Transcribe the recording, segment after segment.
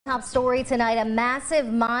Top story tonight, a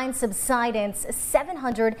massive mine subsidence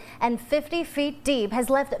 750 feet deep has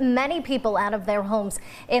left many people out of their homes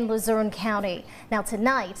in Luzerne County. Now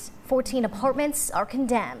tonight, 14 apartments are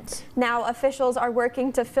condemned. Now officials are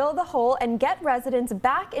working to fill the hole and get residents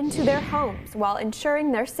back into their homes while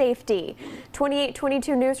ensuring their safety.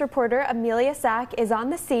 2822 News reporter Amelia Sack is on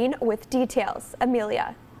the scene with details.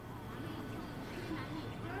 Amelia.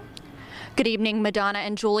 Good evening, Madonna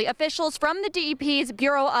and Julie. Officials from the DEP's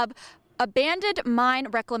Bureau of Abandoned Mine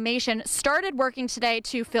Reclamation started working today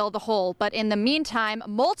to fill the hole, but in the meantime,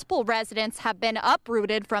 multiple residents have been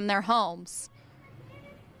uprooted from their homes.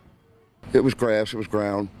 It was grass, it was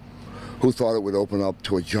ground. Who thought it would open up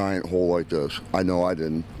to a giant hole like this? I know I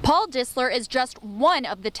didn't. Paul Disler is just one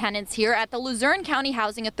of the tenants here at the Luzerne County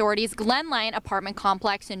Housing Authority's Glen Lyon apartment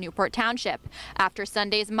complex in Newport Township. After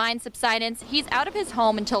Sunday's mine subsidence, he's out of his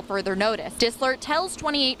home until further notice. Disler tells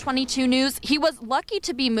 2822 News he was lucky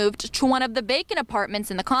to be moved to one of the vacant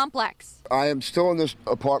apartments in the complex. I am still in this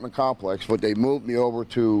apartment complex, but they moved me over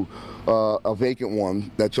to a vacant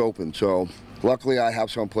one that's open. So luckily I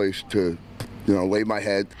have some place to lay my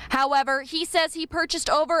head. However, he says he purchased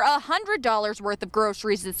over $100 worth of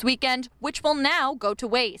groceries this weekend, which will now go to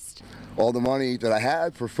waste. All the money that I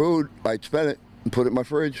had for food, I'd spent it and put it in my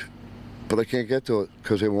fridge, but I can't get to it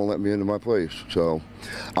because they won't let me into my place. So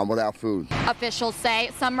I'm without food. Officials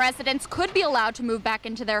say some residents could be allowed to move back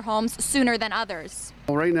into their homes sooner than others.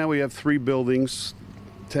 Well, right now we have 3 buildings.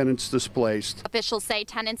 Tenants displaced. Officials say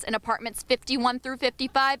tenants in apartments 51 through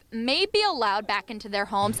 55 may be allowed back into their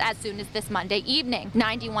homes as soon as this Monday evening.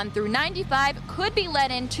 91 through 95 could be let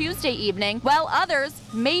in Tuesday evening, while others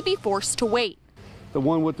may be forced to wait. The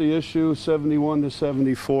one with the issue, 71 to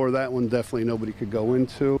 74, that one definitely nobody could go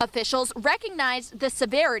into. Officials recognized the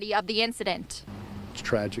severity of the incident. It's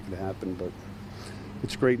tragic it happened, but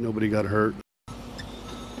it's great nobody got hurt.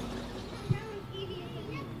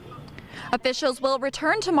 Officials will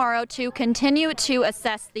return tomorrow to continue to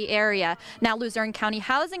assess the area. Now, Luzerne County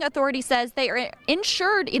Housing Authority says they are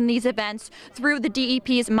insured in these events through the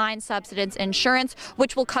DEP's mine subsidence insurance,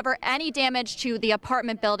 which will cover any damage to the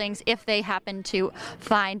apartment buildings if they happen to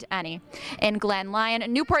find any. In Glen Lyon,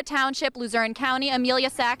 Newport Township, Luzerne County, Amelia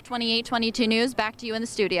Sack, 2822 News. Back to you in the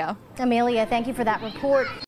studio. Amelia, thank you for that report.